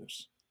old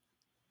news.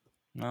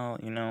 Well,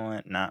 you know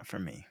what? Not for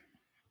me.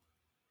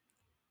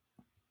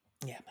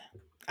 Yeah,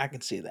 man. I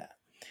can see that.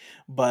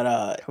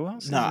 But Who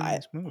else no, is in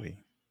this movie?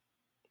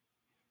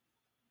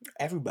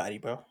 everybody,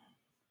 bro.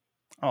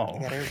 They Oh,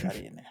 got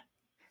everybody in there.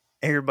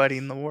 everybody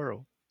in the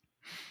world.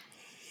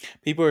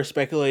 People are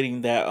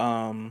speculating that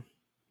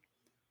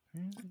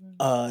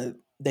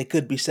they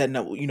could be setting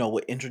up,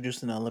 with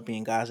introducing the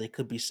Olympian guys, they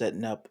could be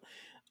setting up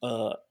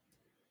uh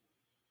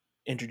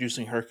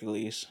introducing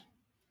Hercules.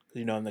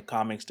 'Cause, in the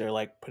comics they're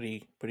like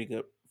pretty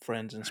good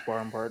friends and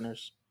sparring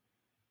partners.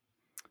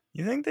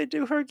 You think they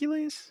do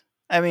Hercules?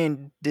 I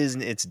mean,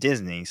 Disney. It's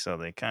Disney, so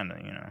they kind of,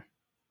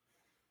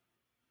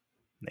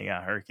 they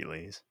got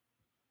Hercules.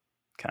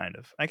 Kind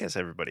of. I guess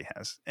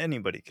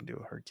anybody can do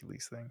a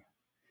Hercules thing.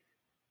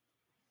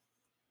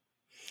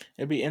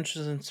 It'd be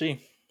interesting to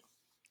see.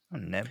 Oh,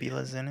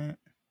 Nebula's in it.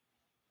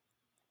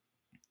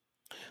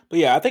 But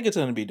yeah, I think it's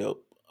gonna be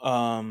dope.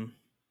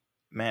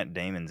 Matt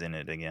Damon's in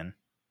it again.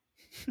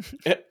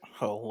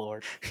 Oh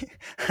Lord.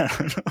 I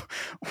don't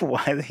know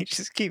why they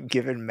just keep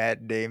giving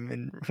Matt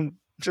Damon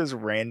just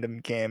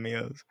random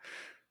cameos.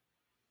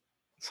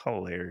 It's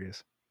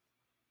hilarious.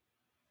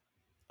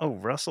 Oh,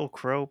 Russell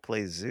Crowe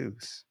plays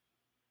Zeus.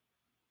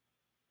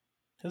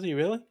 Is he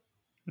really?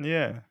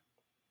 Yeah.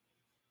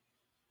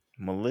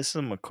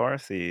 Melissa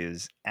McCarthy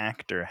is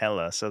actor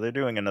Hela, so they're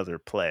doing another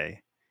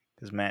play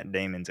because Matt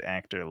Damon's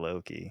actor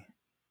Loki.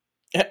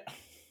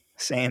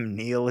 Sam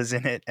Neill is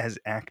in it as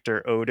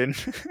actor Odin.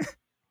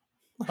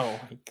 Oh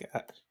my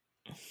god.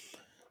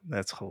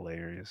 That's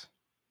hilarious.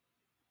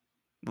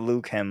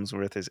 Luke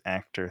Hemsworth is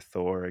actor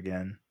Thor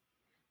again.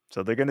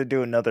 So they're gonna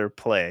do another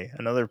play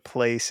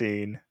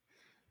scene,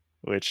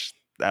 which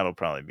that'll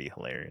probably be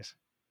hilarious.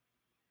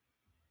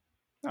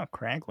 Oh,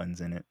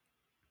 Kraglin's in it.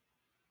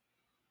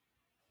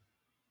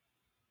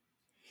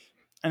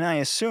 And I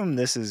assume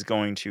this is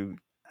going to,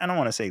 I don't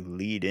want to say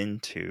lead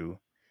into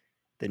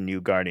the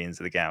new Guardians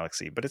of the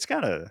Galaxy, but it's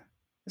gotta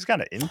No,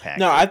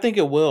 impact I it, think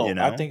it you will. I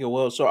know? think it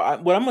will. So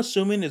what I'm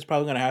assuming is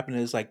probably going to happen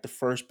is like the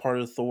first part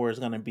of Thor is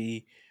going to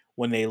be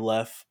when they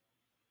left,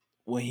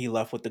 when he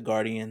left with the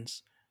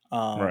Guardians,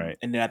 Right.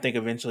 and then I think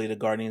eventually the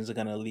Guardians are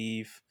going to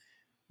leave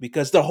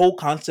because the whole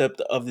concept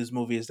of this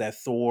movie is that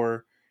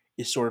Thor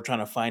is sort of trying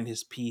to find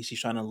his peace.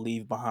 He's trying to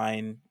leave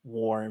behind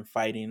war and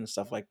fighting and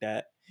stuff like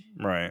that.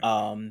 Right.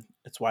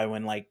 That's why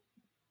when like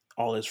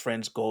all his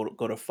friends go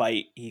to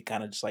fight, he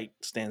kind of just like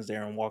stands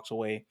there and walks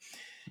away.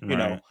 You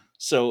know, Right.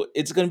 so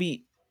it's gonna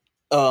be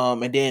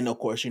and then of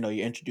course, you're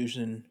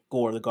introducing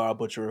Gore the God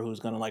Butcher, who's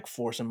gonna like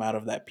force him out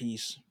of that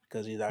piece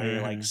because he's out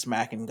here like Mhm.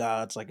 smacking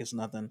gods like it's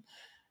nothing.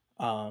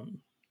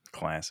 Um,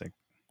 Classic.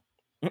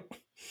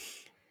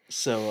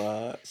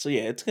 so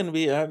yeah, it's gonna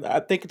be. I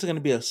think it's gonna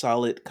be a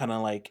solid kind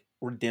of like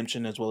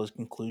redemption as well as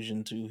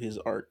conclusion to his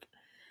arc.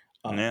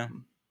 Yeah.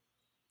 Um,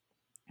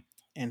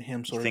 and him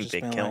You sort of think just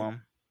they being kill like,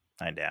 him?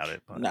 I doubt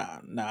it, but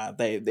nah,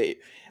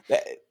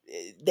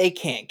 they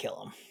can't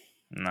kill him.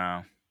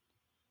 no.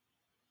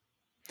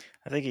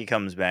 I think he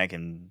comes back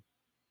and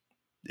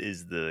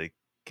is the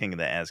king of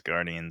the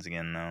Asgardians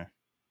again, though.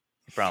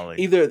 He probably.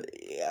 Either,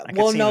 yeah, I could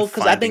well, see him no,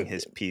 because I finding think,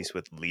 his peace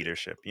with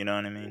leadership. You know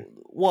what I mean?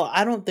 well,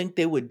 I don't think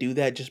they would do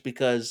that just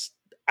because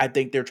I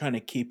think they're trying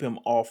to keep him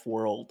off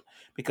world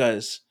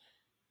because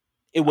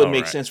it would Oh,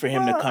 make right. sense for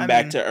him to Well, come I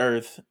back mean, to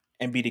Earth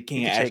and be the he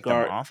king of could take them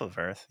Asgard. off of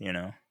Earth.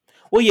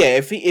 Well, yeah,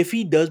 if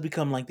he does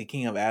become like the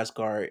king of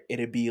Asgard,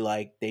 it'd be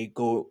like they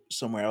go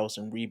somewhere else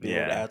and rebuild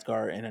Yeah.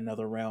 Asgard in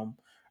another realm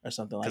or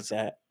something like Because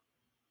that.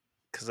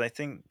 I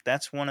think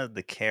that's one of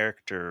the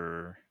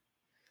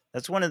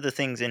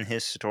things in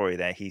his story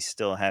that he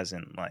still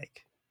hasn't,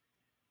 like,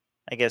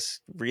 I guess,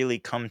 really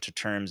come to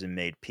terms and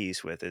made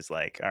peace with is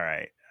like, all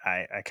right,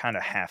 I kind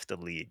of have to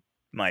lead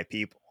my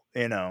people.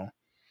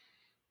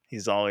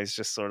 He's always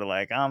just sort of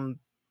like, I'm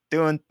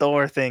doing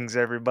Thor things,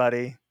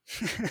 everybody.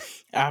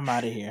 I'm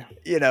out of here.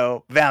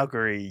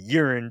 Valkyrie,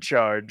 you're in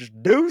charge.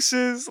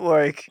 Deuces,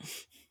 like,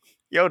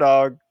 yo,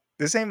 dog,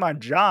 this ain't my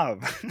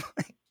job.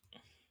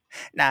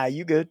 Nah,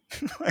 you good.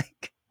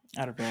 Like,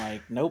 I'd have been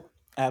like, nope,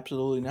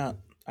 absolutely not.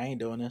 I ain't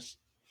doing this.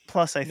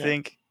 plus, I Yeah.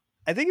 think.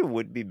 I think it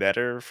would be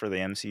better for the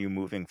MCU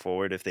moving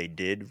forward if they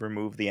did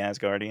remove the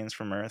Asgardians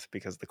from Earth,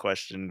 because the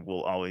question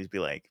will always be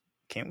like,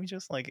 can't we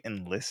just like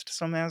enlist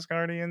some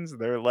Asgardians?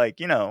 They're like,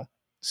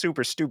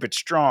 super stupid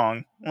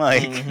strong.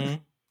 Like, Mm-hmm.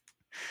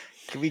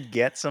 can we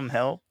get some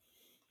help?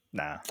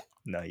 Nah,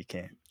 no, you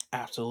can't.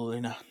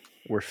 Absolutely not.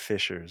 We're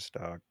fishers,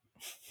 dog.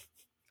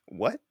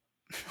 What?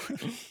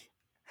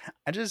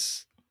 I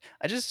just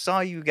I just saw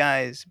you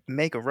guys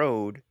make a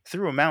road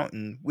through a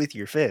mountain with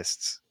your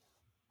fists.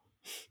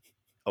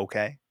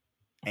 Okay.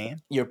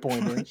 And Your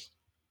point is,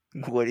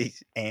 what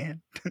is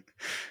and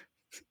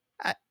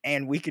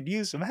and we could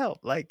use some help.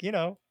 Like,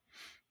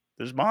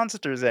 there's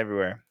monsters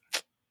everywhere.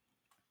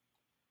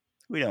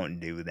 We don't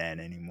do that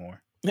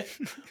anymore.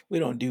 we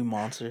don't do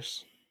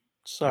monsters. Okay.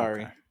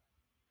 Sorry,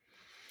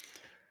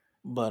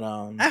 but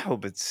I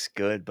hope it's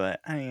good, but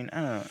I mean,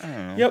 I don't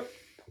know. yep.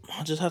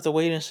 I'll just have to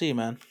wait and see,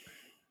 man.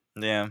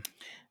 Yeah.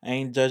 I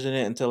ain't judging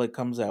it until it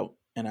comes out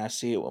and I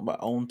see it with my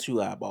own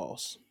two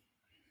eyeballs.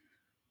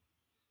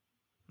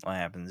 What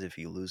happens if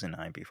you lose an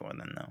eye before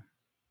then, though?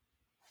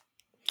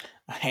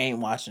 I ain't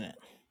watching it.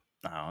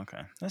 Oh,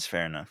 okay. That's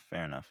fair enough.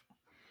 Fair enough.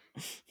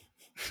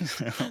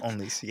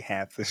 Only see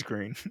half the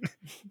screen.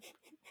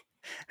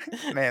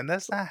 Man,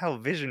 that's not how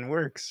vision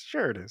works.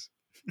 Sure it is.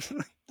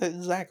 That's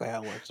exactly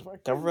how it works. If I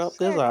cover up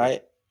this Exactly.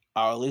 eye,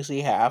 I'll at least see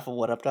half of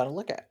what I'm trying to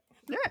look at.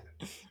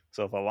 Yeah.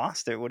 So if I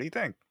lost it, what do you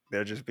think?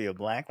 There'll just be a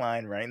black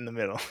line right in the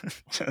middle.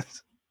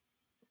 Just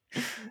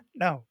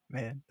no,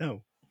 man,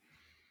 no.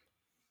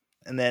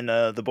 And then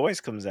The Boys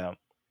comes out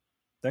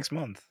next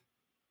month,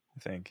 I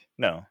think.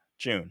 No,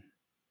 June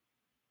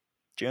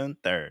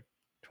 3rd,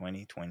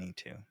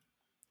 2022.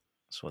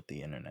 That's what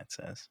the internet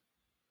says.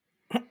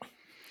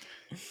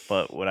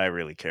 But what I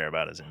really care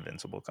about is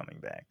Invincible coming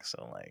back.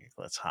 So, like,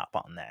 let's hop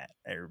on that,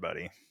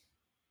 everybody.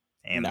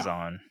 No,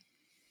 Amazon.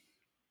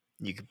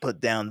 You can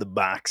put down the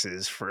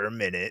boxes for a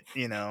minute.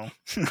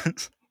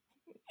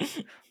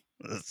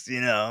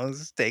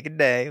 Let's take a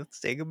day. Let's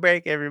take a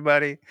break,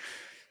 everybody.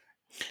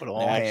 Put they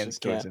all actually hands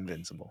towards can't.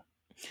 Invincible.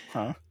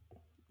 Huh?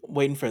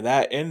 Waiting for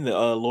that and the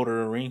Lord of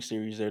the Rings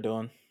series they're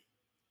doing.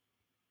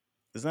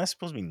 Isn't that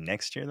supposed to be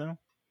next year, though?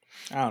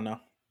 I don't know.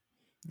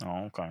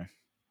 Oh, okay.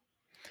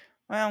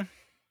 Well,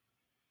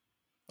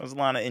 there's a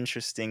lot of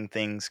interesting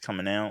things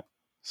coming out.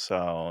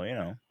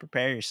 So,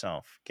 prepare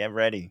yourself. Get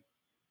ready.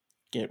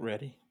 Get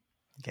ready.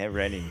 Get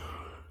ready.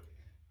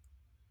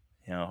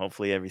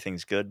 hopefully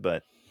everything's good,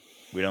 but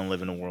we don't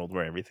live in a world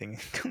where everything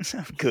comes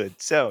out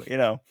good. So,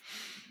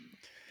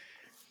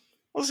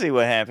 we'll see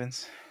what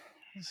happens.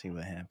 We'll see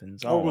what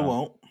happens. Or Oh, we well.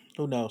 won't.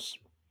 Who knows?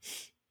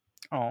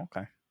 Oh,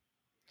 okay.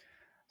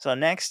 So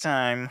next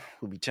time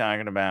we'll be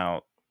talking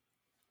about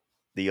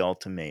The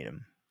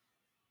Ultimatum.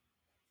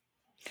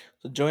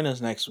 So join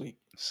us next week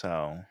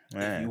So,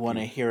 if you if want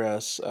to you hear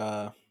us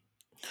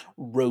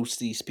roast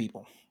these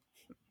people.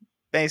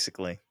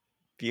 basically,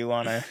 if you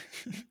wanna,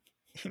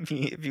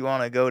 if you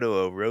wanna go to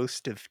a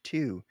roast of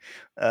two,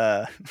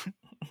 uh,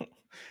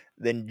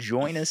 then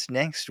join us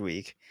next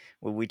week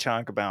when we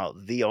talk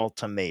about The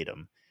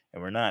Ultimatum.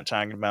 And we're not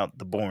talking about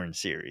the Bourne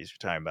series.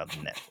 We're talking about the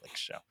Netflix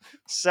show.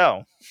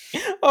 So,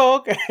 Oh,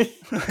 okay.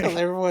 Because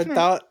everyone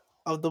thought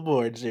of the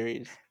board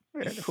series.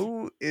 man,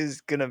 who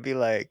is gonna be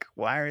like,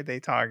 why are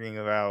they talking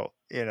about,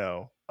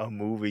 a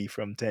movie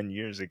from 10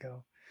 years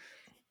ago?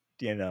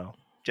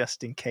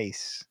 Just in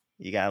case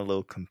you got a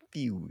little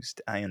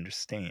confused. I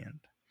understand.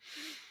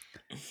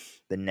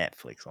 The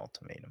Netflix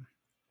Ultimatum.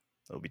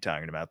 We'll be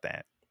talking about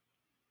that.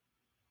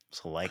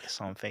 So like us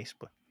on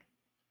Facebook.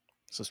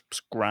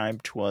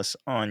 Subscribe to us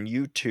on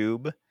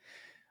YouTube.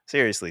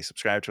 Seriously,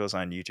 subscribe to us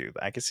on YouTube.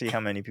 I can see how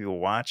many people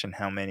watch and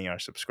how many are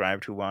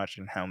subscribed who watch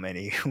and how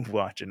many who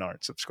watch and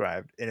aren't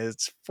subscribed. And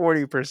it's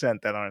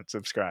 40% that aren't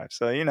subscribed.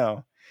 So,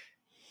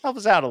 help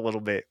us out a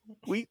little bit.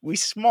 We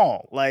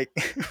small. Like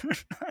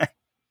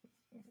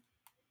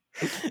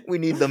we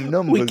need them We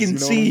numbers, can you know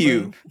what see I'm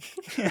you.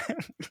 saying?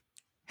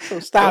 So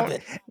stop Don't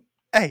it.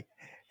 hey,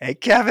 hey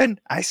Kevin,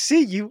 I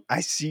see you.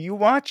 I see you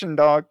watching,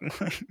 dog.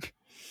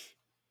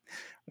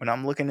 When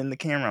I'm looking in the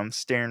camera, I'm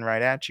staring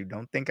right at you.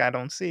 Don't think I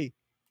don't see.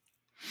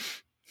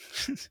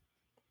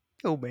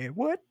 Oh man,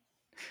 what?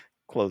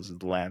 Closes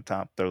the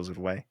laptop, throws it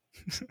away.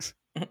 It's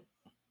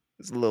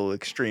a little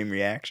extreme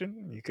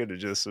reaction. You could have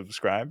just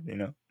subscribed,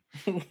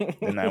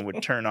 Then I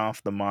would turn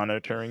off the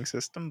monitoring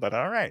system, but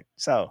all right.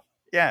 So,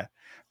 yeah,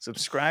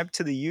 subscribe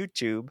to the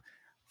YouTube.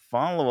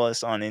 Follow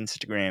us on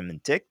Instagram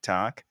and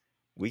TikTok.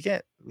 We're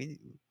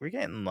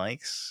getting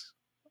likes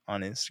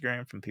on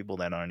Instagram from people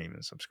that aren't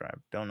even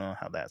subscribed. Don't know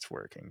how that's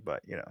working,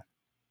 but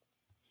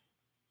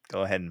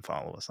go ahead and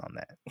follow us on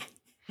that.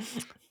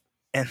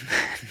 And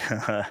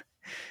then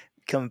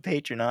become a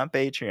patron on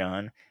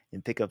Patreon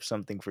and pick up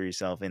something for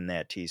yourself in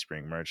that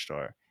Teespring merch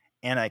store.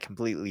 And I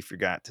completely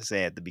forgot to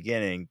say at the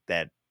beginning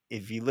that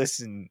if you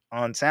listen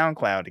on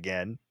SoundCloud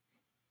again,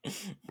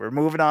 we're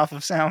moving off of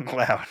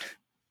SoundCloud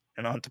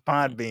and onto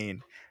Podbean.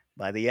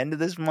 By the end of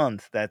this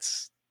month,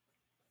 that's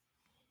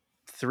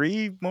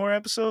 3 more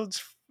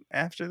episodes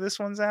after this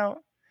one's out.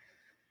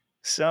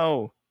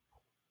 So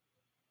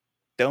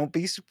don't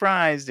be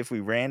surprised if we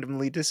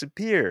randomly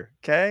disappear,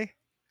 okay?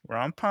 We're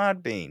on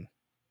Podbean.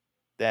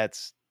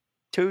 That's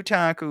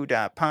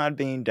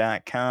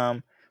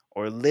tutaku.podbean.com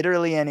or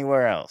literally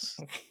anywhere else.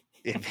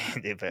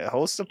 If it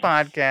hosts a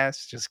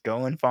podcast, just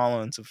go and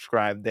follow and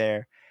subscribe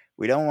there.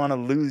 We don't want to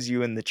lose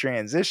you in the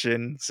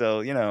transition,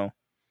 so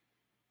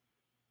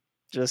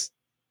just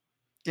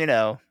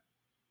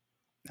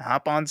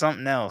hop on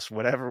something else,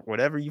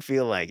 whatever you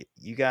feel like.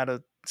 You got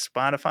a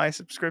Spotify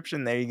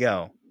subscription, there you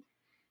go.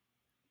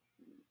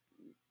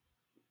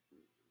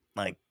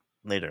 Like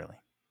literally.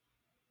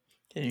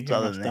 Can you So hear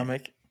other my than that,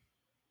 stomach?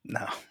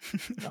 no.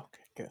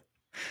 Okay, good.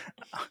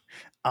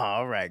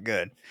 All right,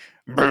 good.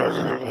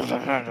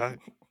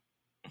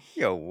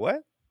 Yo,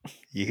 what?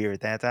 You hear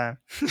it that time?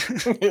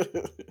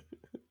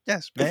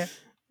 Yes, man.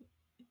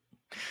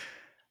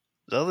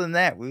 So other than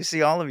that, we'll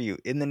see all of you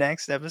in the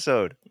next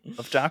episode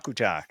of Taku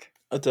Talk.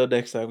 Until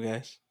next time,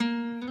 guys.